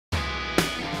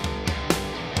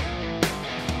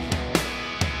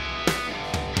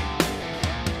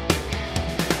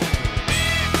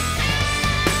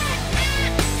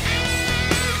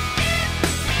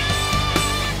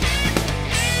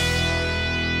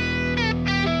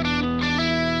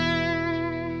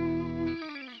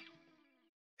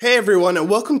Hey everyone, and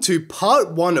welcome to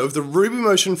part 1 of the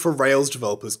RubyMotion for Rails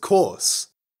Developers course.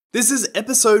 This is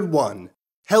episode 1,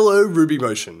 Hello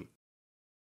RubyMotion.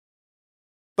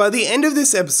 By the end of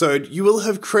this episode, you will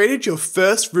have created your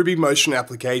first RubyMotion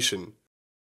application.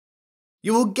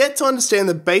 You will get to understand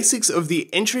the basics of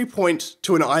the entry point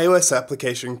to an iOS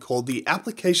application called the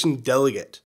application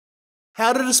delegate,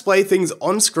 how to display things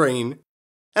on screen,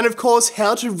 and of course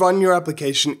how to run your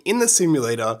application in the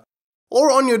simulator or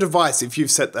on your device if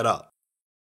you've set that up.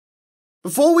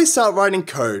 Before we start writing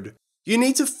code, you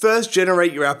need to first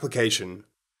generate your application.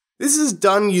 This is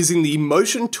done using the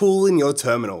Motion tool in your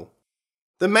terminal.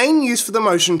 The main use for the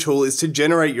Motion tool is to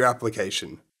generate your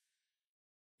application.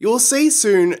 You will see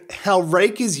soon how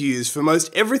rake is used for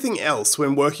most everything else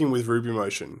when working with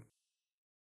RubyMotion.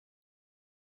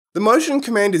 The Motion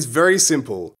command is very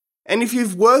simple, and if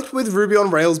you've worked with Ruby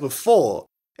on Rails before,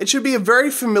 it should be a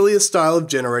very familiar style of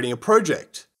generating a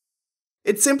project.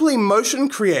 It's simply motion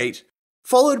create,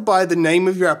 followed by the name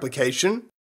of your application,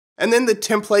 and then the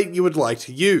template you would like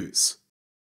to use.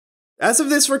 As of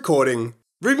this recording,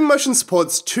 RubyMotion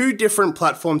supports 2 different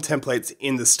platform templates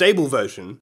in the stable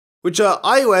version, which are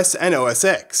iOS and OS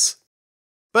X.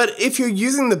 But if you're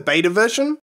using the beta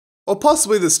version, or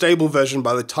possibly the stable version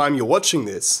by the time you're watching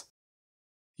this,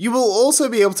 you will also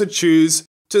be able to choose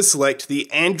to select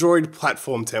the Android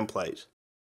platform template.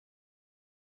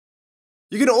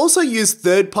 You can also use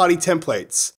third-party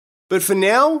templates, but for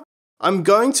now, I'm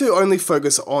going to only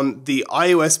focus on the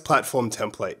iOS platform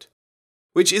template,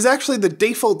 which is actually the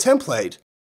default template,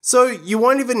 so you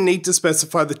won't even need to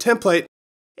specify the template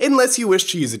unless you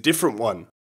wish to use a different one.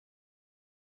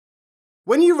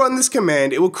 When you run this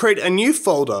command, it will create a new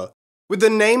folder with the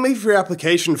name of your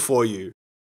application for you,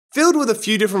 filled with a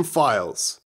few different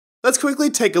files. Let's quickly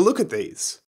take a look at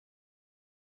these.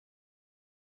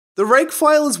 The rake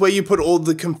file is where you put all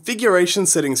the configuration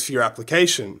settings for your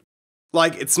application,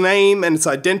 like its name and its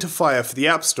identifier for the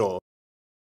App Store.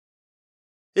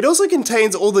 It also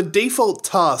contains all the default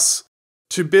tasks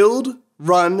to build,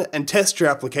 run, and test your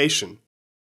application.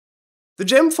 The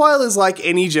gem file is like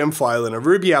any gem file in a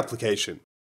Ruby application.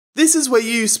 This is where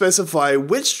you specify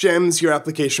which gems your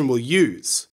application will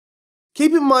use.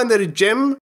 Keep in mind that a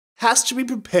gem has to be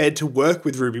prepared to work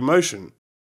with RubyMotion.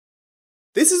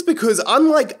 This is because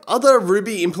unlike other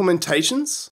Ruby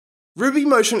implementations,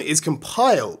 RubyMotion is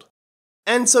compiled,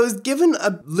 and so is given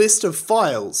a list of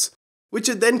files, which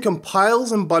it then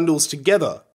compiles and bundles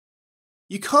together.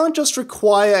 You can't just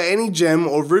require any gem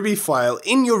or Ruby file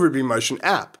in your RubyMotion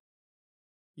app.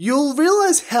 You'll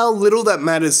realize how little that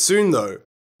matters soon though,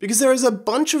 because there is a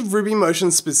bunch of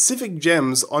RubyMotion specific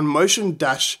gems on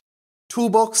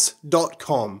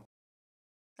motion-toolbox.com.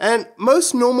 And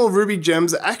most normal Ruby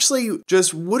gems actually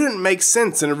just wouldn't make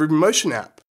sense in a RubyMotion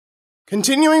app.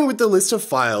 Continuing with the list of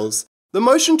files, the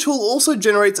Motion tool also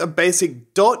generates a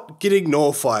basic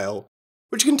 .gitignore file,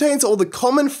 which contains all the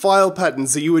common file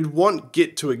patterns that you would want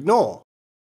Git to ignore.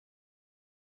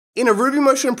 In a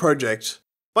RubyMotion project,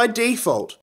 by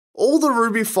default, all the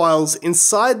Ruby files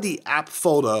inside the app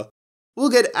folder will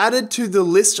get added to the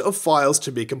list of files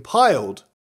to be compiled.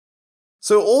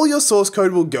 So all your source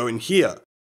code will go in here.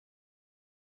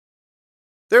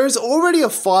 There is already a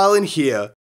file in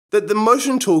here that the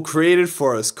Motion tool created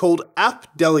for us called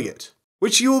app-delegate,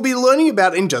 which you will be learning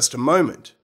about in just a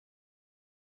moment.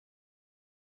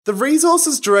 The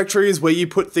resources directory is where you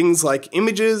put things like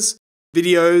images,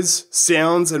 videos,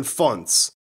 sounds, and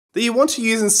fonts that you want to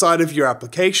use inside of your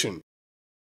application.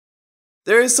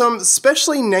 There is some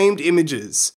specially named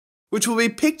images, which will be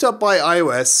picked up by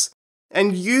iOS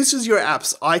and used as your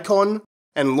app's icon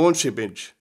and launch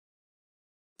image.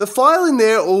 The file in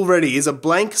there already is a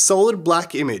blank solid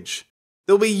black image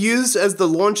that will be used as the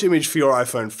launch image for your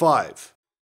iPhone 5.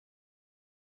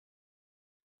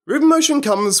 RubyMotion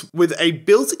comes with a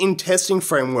built-in testing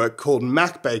framework called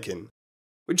MacBacon,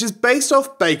 which is based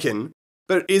off Bacon,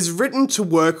 but is written to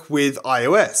work with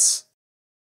iOS.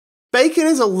 Bacon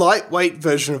is a lightweight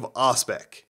version of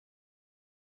RSpec.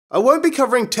 I won't be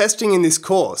covering testing in this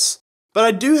course, but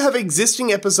I do have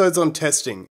existing episodes on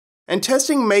testing, and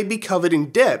testing may be covered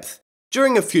in depth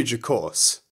during a future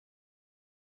course.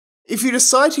 If you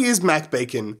decide to use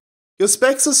MacBacon, your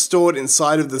specs are stored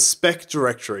inside of the spec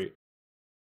directory.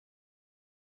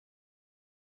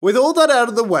 With all that out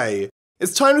of the way,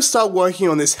 it's time to start working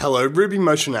on this Hello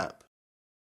RubyMotion app.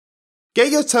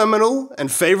 Get your terminal and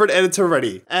favorite editor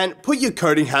ready, and put your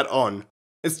coding hat on.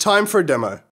 It's time for a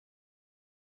demo.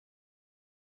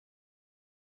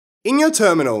 In your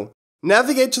terminal,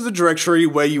 navigate to the directory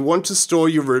where you want to store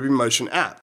your RubyMotion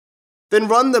app. Then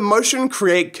run the motion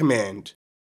create command,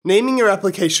 naming your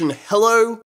application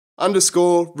Hello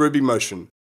underscore RubyMotion.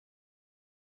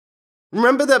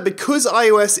 Remember that because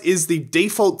iOS is the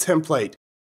default template,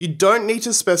 you don't need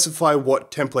to specify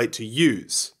what template to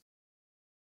use.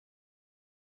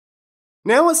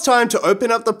 Now it's time to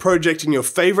open up the project in your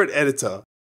favorite editor.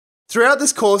 Throughout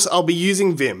this course, I'll be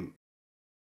using Vim.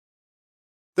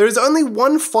 There is only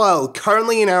one file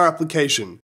currently in our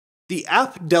application, the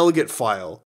app delegate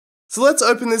file. So let's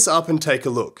open this up and take a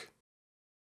look.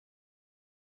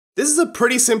 This is a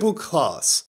pretty simple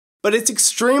class, but it's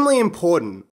extremely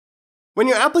important. When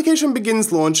your application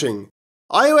begins launching,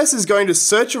 iOS is going to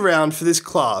search around for this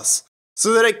class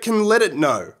so that it can let it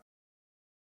know.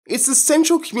 It's the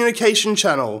central communication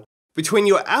channel between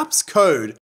your app's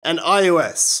code and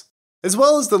iOS, as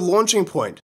well as the launching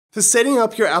point for setting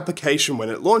up your application when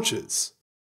it launches.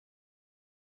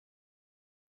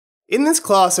 In this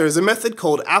class, there is a method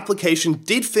called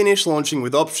application_did_finish_launching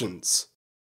with options.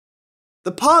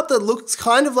 The part that looks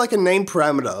kind of like a name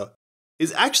parameter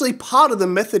is actually part of the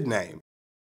method name.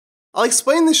 I'll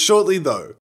explain this shortly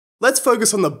though. Let's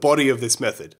focus on the body of this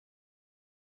method.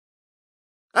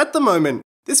 At the moment,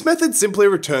 this method simply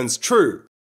returns true.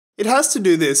 It has to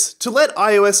do this to let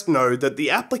iOS know that the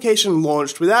application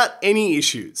launched without any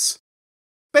issues.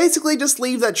 Basically, just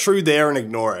leave that true there and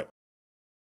ignore it.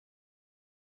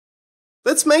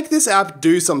 Let's make this app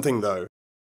do something though.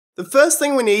 The first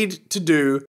thing we need to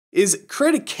do is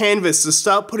create a canvas to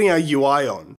start putting our UI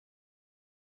on.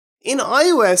 In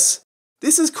iOS,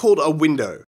 this is called a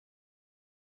window.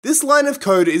 This line of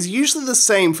code is usually the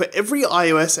same for every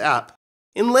iOS app,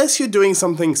 unless you're doing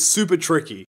something super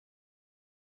tricky.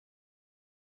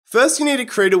 First, you need to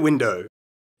create a window.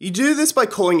 You do this by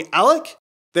calling alloc,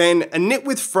 then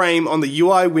initWithFrame on the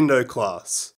UI window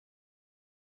class.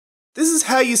 This is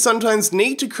how you sometimes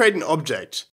need to create an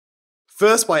object.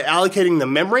 First by allocating the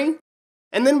memory,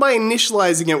 and then by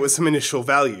initializing it with some initial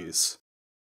values.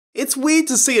 It's weird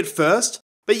to see it first,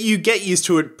 but you get used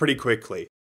to it pretty quickly.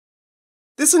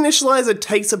 This initializer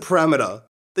takes a parameter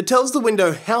that tells the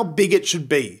window how big it should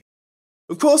be.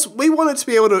 Of course, we want it to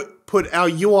be able to put our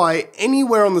UI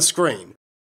anywhere on the screen,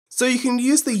 so you can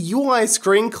use the UI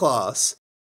screen class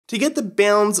to get the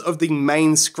bounds of the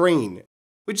main screen,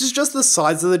 which is just the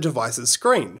size of the device's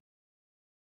screen.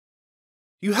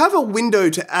 You have a window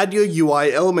to add your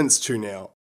UI elements to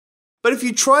now, but if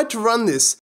you tried to run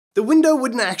this, the window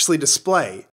wouldn't actually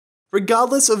display,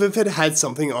 regardless of if it had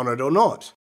something on it or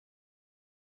not.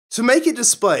 To make it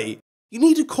display, you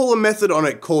need to call a method on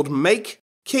it called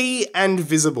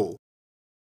makeKeyAndVisible.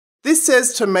 This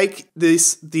says to make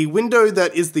this the window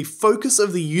that is the focus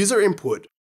of the user input,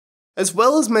 as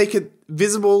well as make it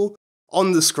visible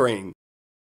on the screen.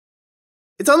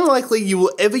 It's unlikely you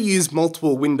will ever use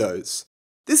multiple windows.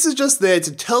 This is just there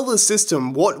to tell the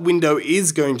system what window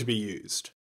is going to be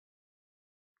used.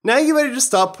 Now you're ready to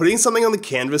start putting something on the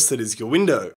canvas that is your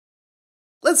window.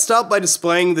 Let's start by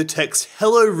displaying the text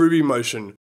 "Hello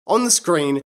RubyMotion" on the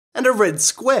screen and a red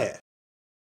square.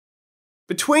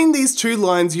 Between these two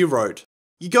lines you wrote,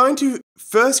 you're going to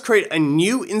first create a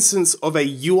new instance of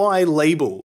a UI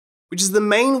label, which is the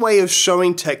main way of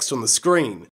showing text on the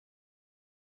screen.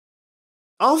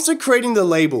 After creating the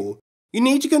label, you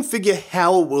need to configure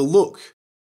how it will look.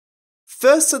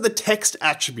 First set the text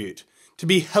attribute to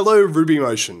be Hello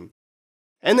RubyMotion,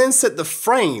 and then set the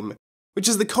frame, which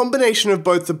is the combination of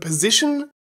both the position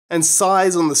and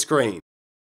size on the screen.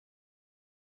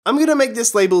 I'm going to make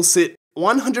this label sit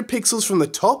 100 pixels from the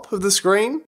top of the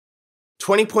screen,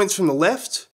 20 points from the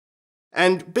left,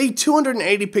 and be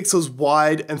 280 pixels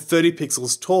wide and 30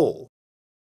 pixels tall.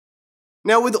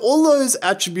 Now with all those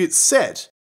attributes set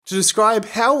to describe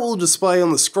how it will display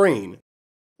on the screen,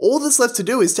 all that's left to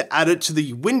do is to add it to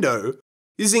the window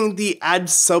using the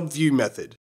addSubView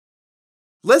method.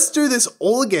 Let's do this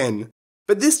all again,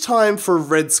 but this time for a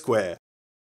red square.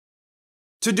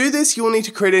 To do this, you will need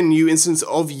to create a new instance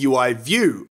of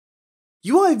UIView.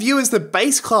 UIView is the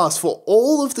base class for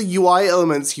all of the UI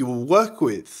elements you will work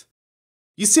with.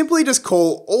 You simply just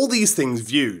call all these things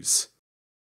views.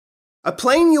 A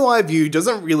plain UIView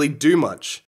doesn't really do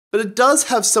much, but it does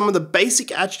have some of the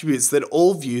basic attributes that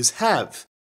all views have,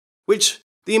 which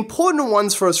the important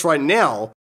ones for us right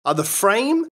now are the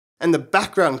frame and the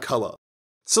background color.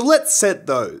 So let's set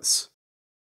those.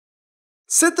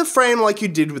 Set the frame like you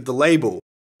did with the label,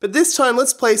 but this time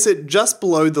let's place it just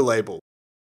below the label.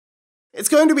 It's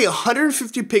going to be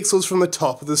 150 pixels from the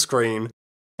top of the screen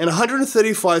and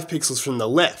 135 pixels from the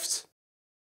left.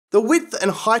 The width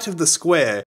and height of the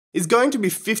square is going to be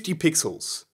 50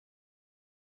 pixels.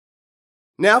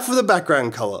 Now for the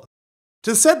background color.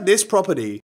 To set this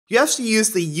property, you have to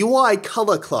use the UI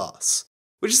color class,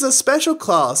 which is a special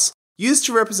class used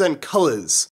to represent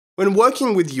colours when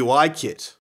working with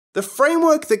UIKit, the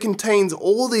framework that contains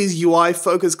all these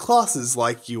UI-focused classes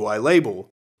like UILabel,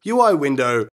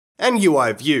 UIWindow, and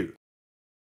UIView.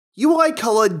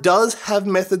 UIColor does have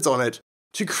methods on it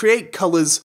to create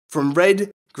colours from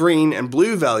red, green, and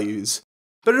blue values,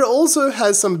 but it also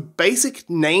has some basic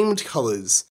named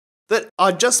colours that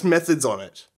are just methods on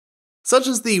it, such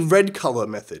as the red color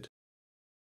method.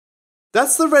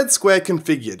 That's the red square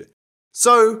configured,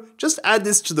 so just add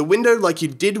this to the window like you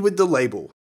did with the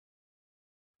label.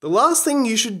 The last thing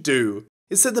you should do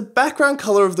is set the background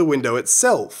color of the window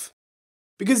itself.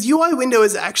 Because UIWindow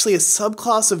is actually a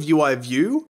subclass of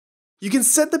UIView, you can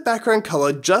set the background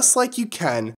color just like you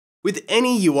can with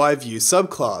any UIView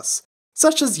subclass,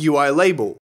 such as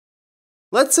UILabel.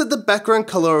 Let's set the background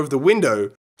color of the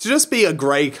window to just be a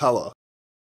grey color.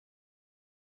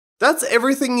 That's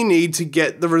everything you need to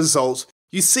get the result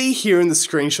you see here in the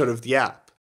screenshot of the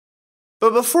app.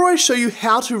 But before I show you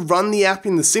how to run the app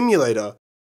in the simulator,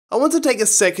 I want to take a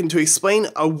second to explain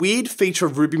a weird feature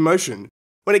of RubyMotion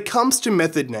when it comes to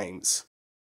method names.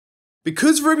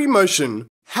 Because RubyMotion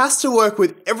has to work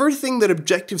with everything that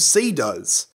Objective-C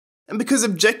does, and because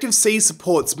Objective-C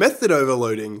supports method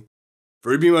overloading,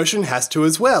 RubyMotion has to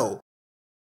as well.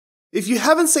 If you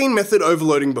haven't seen method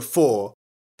overloading before,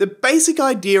 the basic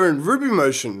idea in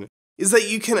RubyMotion is that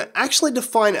you can actually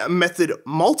define a method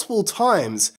multiple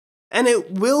times, and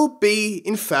it will be,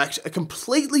 in fact, a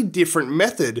completely different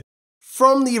method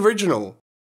from the original,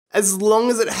 as long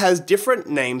as it has different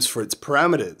names for its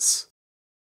parameters.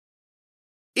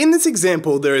 In this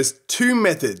example, there is two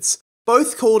methods,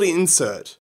 both called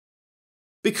insert.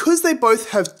 Because they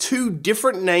both have two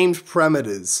different named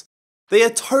parameters, they are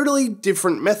totally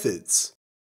different methods.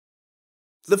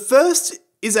 The first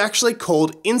is actually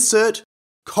called insert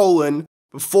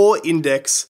before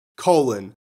index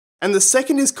and the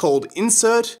second is called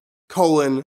insert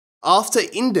after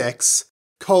index .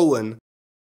 The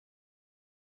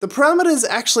parameters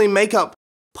actually make up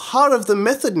part of the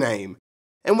method name,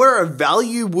 and where a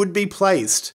value would be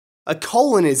placed, a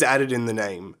colon is added in the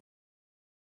name.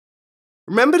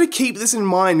 Remember to keep this in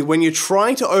mind when you're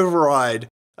trying to override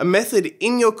a method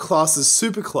in your class's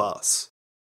superclass.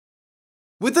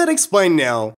 With that explained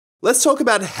now, let's talk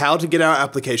about how to get our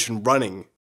application running.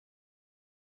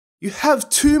 You have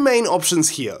two main options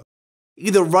here.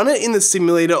 Either run it in the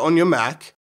simulator on your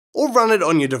Mac, or run it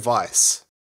on your device.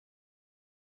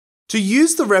 To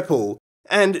use the REPL,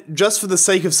 and just for the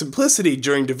sake of simplicity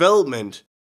during development,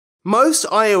 most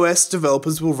iOS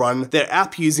developers will run their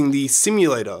app using the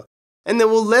simulator, and they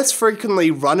will less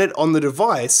frequently run it on the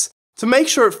device to make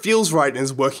sure it feels right and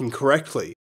is working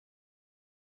correctly.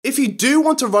 If you do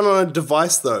want to run on a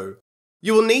device though,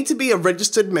 you will need to be a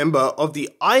registered member of the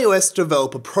iOS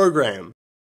Developer Program,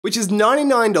 which is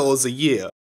 $99 a year.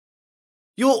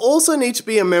 You will also need to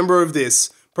be a member of this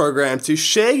program to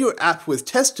share your app with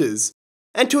testers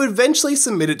and to eventually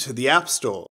submit it to the App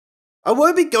Store. I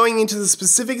won't be going into the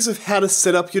specifics of how to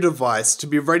set up your device to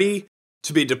be ready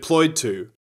to be deployed to,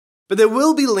 but there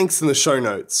will be links in the show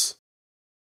notes.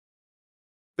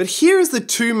 But here is the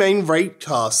two main rake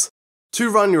tasks to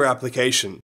run your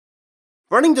application.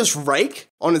 Running just rake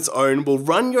on its own will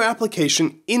run your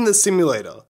application in the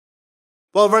simulator,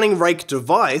 while running rake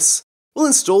device will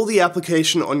install the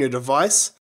application on your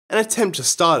device and attempt to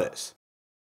start it.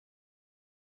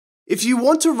 If you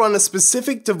want to run a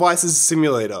specific device's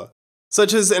simulator,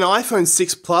 such as an iPhone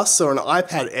 6 Plus or an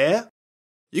iPad Air,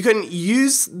 you can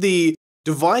use the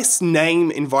device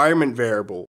name environment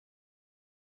variable.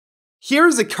 Here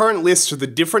is a current list of the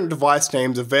different device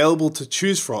names available to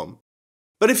choose from.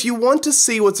 But if you want to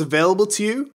see what's available to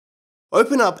you,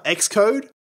 open up Xcode,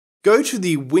 go to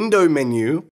the Window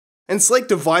menu, and select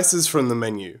Devices from the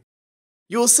menu.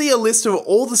 You will see a list of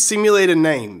all the simulator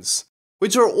names,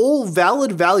 which are all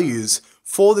valid values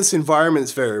for this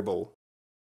environments variable.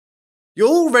 You're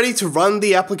all ready to run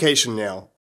the application now.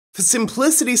 For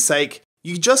simplicity's sake,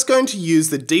 you're just going to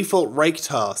use the default rake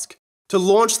task to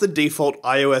launch the default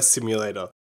iOS simulator.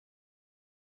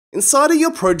 Inside of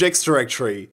your projects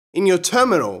directory, in your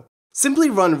terminal, simply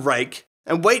run rake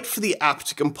and wait for the app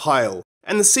to compile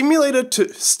and the simulator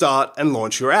to start and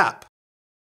launch your app.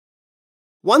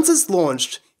 Once it's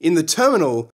launched, in the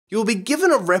terminal, you will be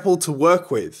given a REPL to work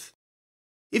with.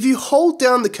 If you hold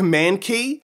down the Command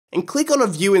key and click on a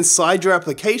view inside your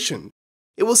application,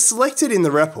 it will select it in the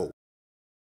REPL.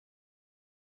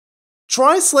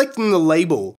 Try selecting the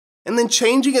label and then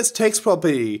changing its text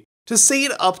property to see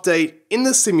it update in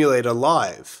the simulator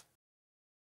live.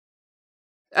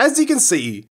 As you can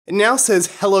see, it now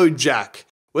says Hello Jack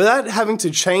without having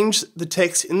to change the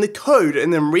text in the code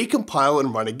and then recompile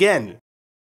and run again.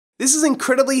 This is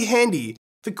incredibly handy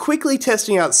for quickly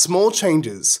testing out small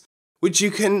changes, which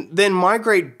you can then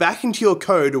migrate back into your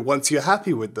code once you're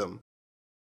happy with them.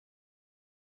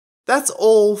 That's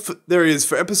all there is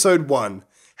for episode 1,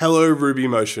 Hello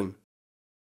RubyMotion.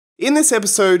 In this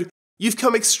episode, you've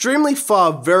come extremely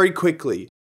far very quickly.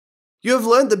 You have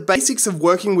learned the basics of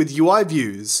working with UI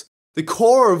views, the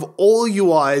core of all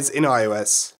UIs in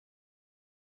iOS.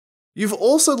 You've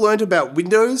also learned about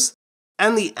Windows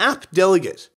and the app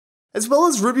delegate, as well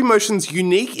as RubyMotion's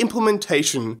unique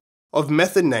implementation of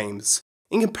method names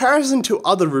in comparison to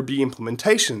other Ruby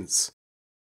implementations.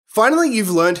 Finally, you've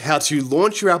learned how to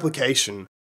launch your application,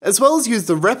 as well as use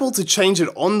the REPL to change it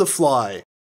on the fly.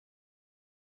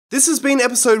 This has been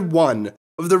episode 1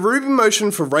 of the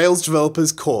RubyMotion for Rails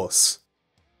Developers course.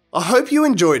 I hope you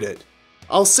enjoyed it.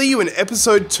 I'll see you in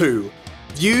episode 2,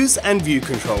 Views and View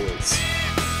Controllers.